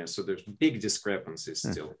California. So there's big discrepancies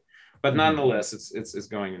still, but nonetheless, it's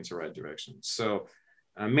going into the right direction. So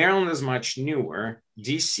Maryland is much newer.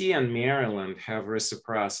 DC and Maryland have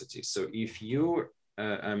reciprocity. So if you're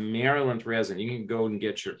a Maryland resident, you can go and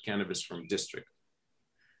get your cannabis from district.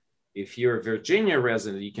 If you're a Virginia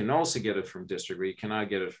resident, you can also get it from district, but you cannot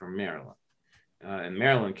get it from Maryland. And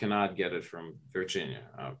Maryland cannot get it from Virginia.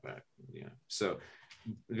 So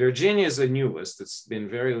Virginia is the newest. It's been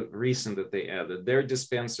very recent that they added. Their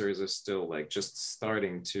dispensaries are still like just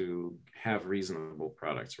starting to have reasonable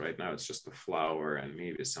products. Right now, it's just the flower and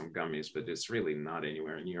maybe some gummies, but it's really not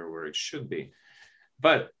anywhere near where it should be.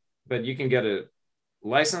 But you can get a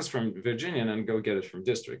license from Virginia and go get it from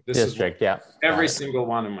district. This district, is every single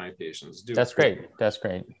one of my patients do. That's great. That's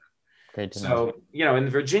great. Great to know. So, in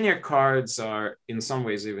Virginia, cards are in some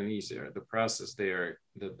ways even easier. The process there,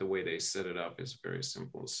 the way they set it up is very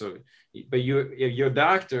simple. So, but your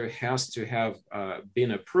doctor has to have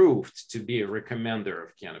been approved to be a recommender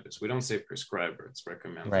of cannabis. We don't say prescriber, it's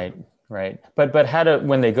recommender. Right. But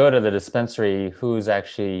when they go to the dispensary, who's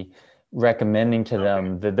actually recommending to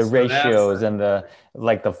them the ratios and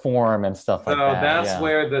the form and stuff like that? So that's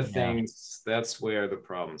where that's where the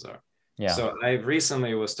problems are. Yeah. So I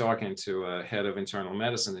recently was talking to a head of internal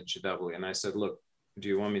medicine at GW, and I said, look, do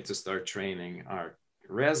you want me to start training our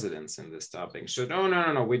residents in this topic? She said,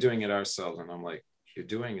 no, we're doing it ourselves. And I'm like, you're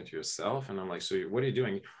doing it yourself? And I'm like, so what are you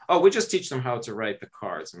doing? Oh, we just teach them how to write the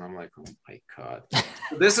cards. And I'm like, oh my God,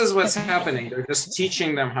 this is what's happening. They're just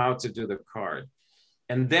teaching them how to do the card.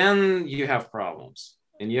 And then you have problems.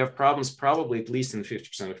 And you have problems probably at least in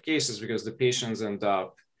 50% of cases, because the patients end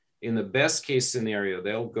up, in the best case scenario,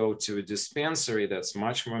 they'll go to a dispensary that's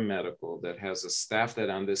much more medical, that has a staff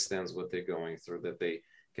that understands what they're going through, that they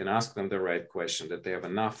can ask them the right question, that they have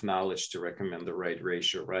enough knowledge to recommend the right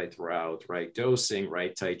ratio, right route, right dosing,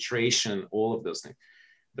 right titration, all of those things.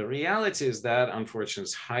 The reality is that, unfortunately,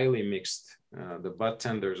 is highly mixed. The bud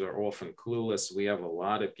tenders are often clueless. We have a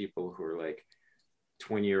lot of people who are like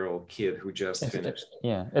 20-year-old kid who just finished.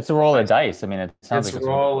 Yeah, it's a roll of dice. I mean, it sounds like it's a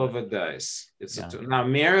roll of a dice. Now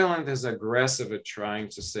Maryland is aggressive at trying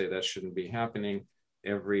to say that shouldn't be happening.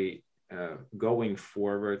 Going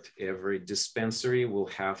forward, every dispensary will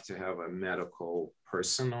have to have a medical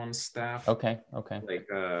person on staff. Okay. Like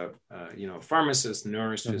pharmacist,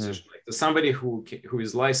 nurse, physician, like somebody who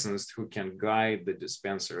is licensed, who can guide the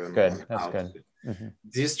dispenser. That's good.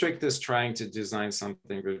 District is trying to design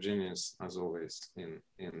something. Virginia is, as always,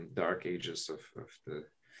 in dark ages of the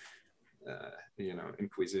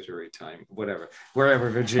inquisitory time, wherever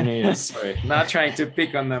Virginia is. Sorry, not trying to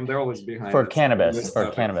pick on them. They're always behind for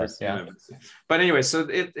cannabis. Yeah. But anyway, so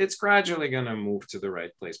it's gradually going to move to the right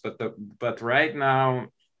place. But right now,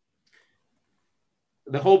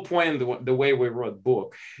 the whole point, the way we wrote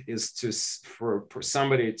book, is for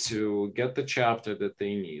somebody to get the chapter that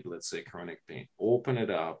they need, let's say chronic pain, open it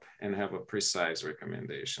up and have a precise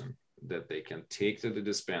recommendation that they can take to the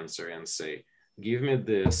dispensary and say, give me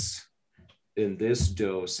this in this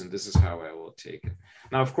dose, and this is how I will take it.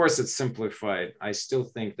 Now, of course, it's simplified. I still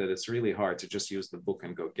think that it's really hard to just use the book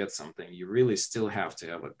and go get something. You really still have to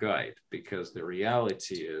have a guide, because the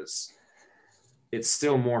reality is it's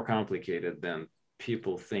still more complicated than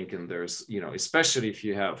people think. And there's, especially if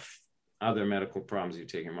you have other medical problems, you're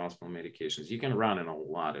taking multiple medications, you can run in a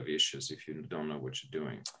lot of issues if you don't know what you're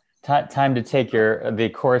doing. Time to take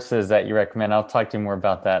the courses that you recommend. I'll talk to you more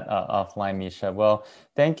about that offline, Misha. Well,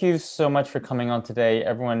 thank you so much for coming on today.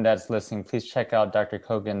 Everyone that's listening, please check out Dr.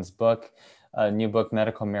 Kogan's book, new book,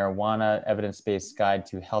 Medical Marijuana, Evidence-Based Guide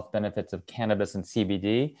to Health Benefits of Cannabis and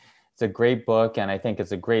CBD. It's a great book, and I think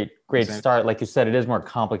it's a great start. Like you said, it is more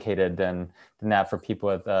complicated than that for people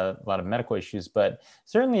with a lot of medical issues, but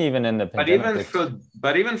certainly even in the pandemic.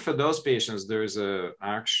 But even for those patients, there's a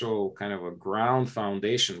actual kind of a ground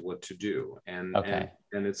foundation what to do, and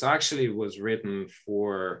it's actually was written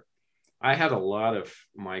for. I had a lot of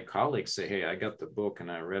my colleagues say, "Hey, I got the book and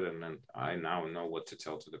I read it, and I now know what to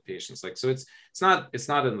tell to the patients." Like, so it's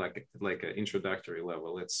not in like an introductory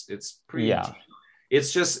level. It's pretty. Yeah.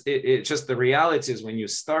 It's just the reality is when you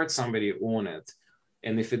start somebody on it,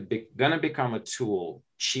 and if it's gonna become a tool,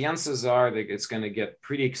 chances are that it's gonna get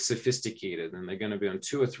pretty sophisticated, and they're gonna be on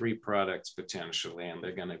 2 or 3 products potentially, and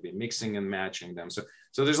they're gonna be mixing and matching them. So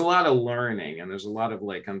there's a lot of learning, and there's a lot of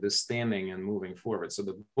like understanding and moving forward. So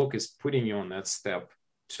the book is putting you on that step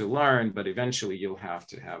to learn, but eventually you'll have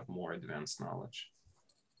to have more advanced knowledge.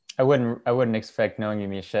 I wouldn't expect, knowing you,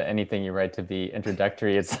 Misha, anything you write to be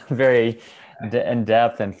introductory. It's very in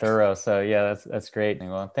depth and thorough. So yeah, that's great.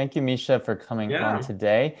 Well, thank you, Misha, for coming on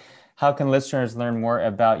today. How can listeners learn more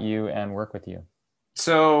about you and work with you?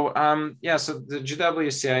 So so the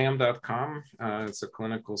gwcim.com, it's a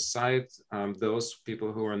clinical site. Those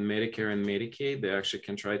people who are on Medicare and Medicaid, they actually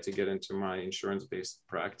can try to get into my insurance-based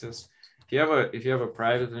practice. If you have a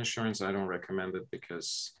private insurance, I don't recommend it,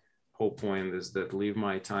 because whole point is that leave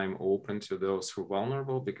my time open to those who are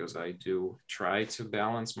vulnerable, because I do try to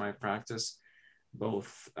balance my practice,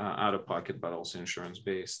 both out of pocket, but also insurance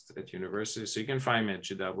based at university. So you can find me at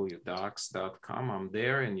gwdocs.com. I'm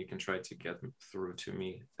there, and you can try to get through to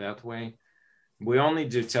me that way. We only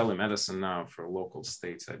do telemedicine now for local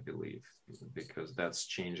states, I believe, because that's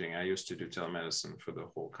changing. I used to do telemedicine for the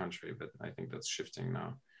whole country, but I think that's shifting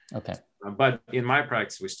now. Okay. But in my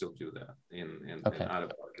practice, we still do that in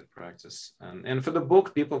out-of-pocket practice. And for the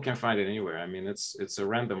book, people can find it anywhere. I mean, it's a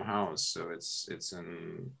Random House, so it's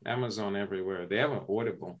in Amazon, everywhere. They have an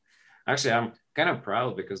Audible. Actually, I'm kind of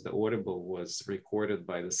proud, because the Audible was recorded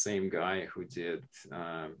by the same guy who did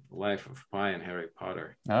Life of Pi and Harry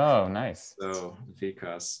Potter. Oh, nice. So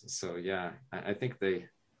Vikas. So yeah, I think they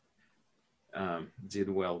did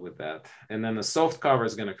well with that. And then the soft cover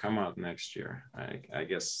is going to come out next year. I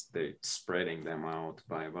guess they're spreading them out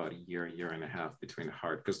by about a year and a half between the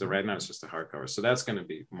hard, because right now it's just a hardcover. So that's going to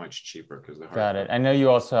be much cheaper, because the hard. Got it. I know you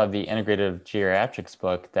also have the Integrative Geriatrics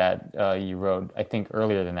book that you wrote, I think,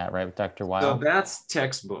 earlier than that, right, with Dr. Weil? So that's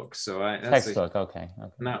textbook. So textbook. Okay.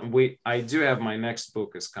 Now I do have my next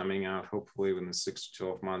book is coming out hopefully within 6 to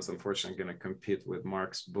 12 months. Unfortunately, I'm going to compete with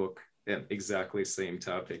Mark's book. Exactly same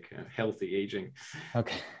topic, healthy aging.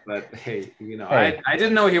 Okay. But hey, I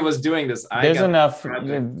didn't know he was doing this. There's enough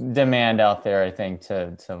demand out there, I think,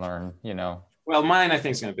 to learn, Well, mine, I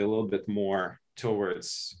think, is going to be a little bit more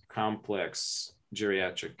towards complex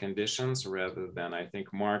geriatric conditions, rather than, I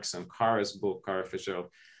think, Mark's and Kara's book, Kara Fitzgerald,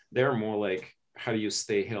 they're more like, how do you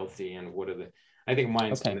stay healthy, and what are I think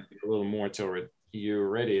mine's going to be a little more toward, you're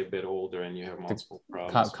already a bit older and you have multiple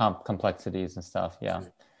problems. Complexities and stuff. Yeah.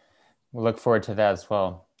 We'll look forward to that as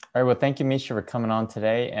well. All right. Well, thank you, Misha, for coming on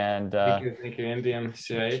today. And thank you, Indian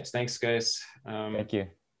CIH. Thanks, guys. Thank you.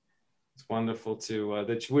 It's wonderful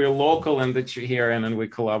that we're local and that you're here, and then we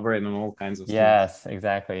collaborate on all kinds of things. Yes,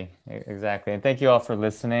 exactly. And thank you all for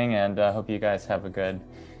listening. And I hope you guys have a good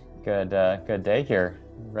day here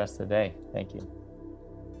the rest of the day. Thank you.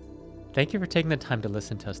 Thank you for taking the time to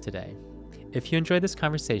listen to us today. If you enjoyed this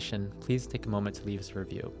conversation, please take a moment to leave us a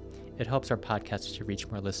review. It helps our podcast to reach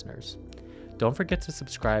more listeners. Don't forget to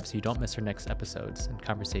subscribe so you don't miss our next episodes and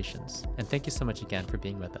conversations. And thank you so much again for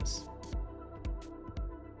being with us.